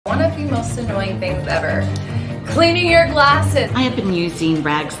most annoying things ever. Cleaning your glasses. I have been using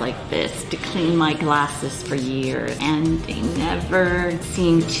rags like this to clean my glasses for years, and they never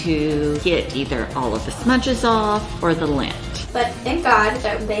seem to get either all of the smudges off or the lint. But thank God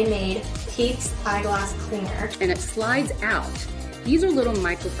that they made Peeps Eyeglass Cleaner. And it slides out. These are little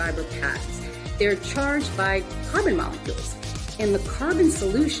microfiber pads. They're charged by carbon molecules. And the carbon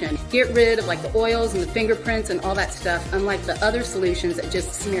solution get rid of like the oils and the fingerprints and all that stuff, unlike the other solutions that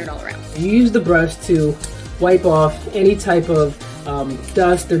just smear it all around. You use the brush to wipe off any type of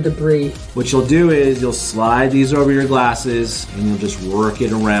dust or debris. What you'll do is you'll slide these over your glasses and you'll just work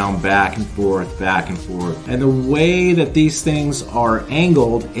it around back and forth, back and forth. And the way that these things are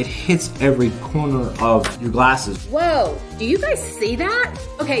angled, it hits every corner of your glasses. Whoa, do you guys see that?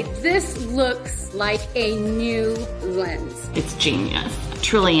 Okay, this looks like a new lens. It's genius. I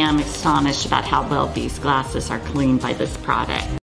truly am astonished about how well these glasses are cleaned by this product.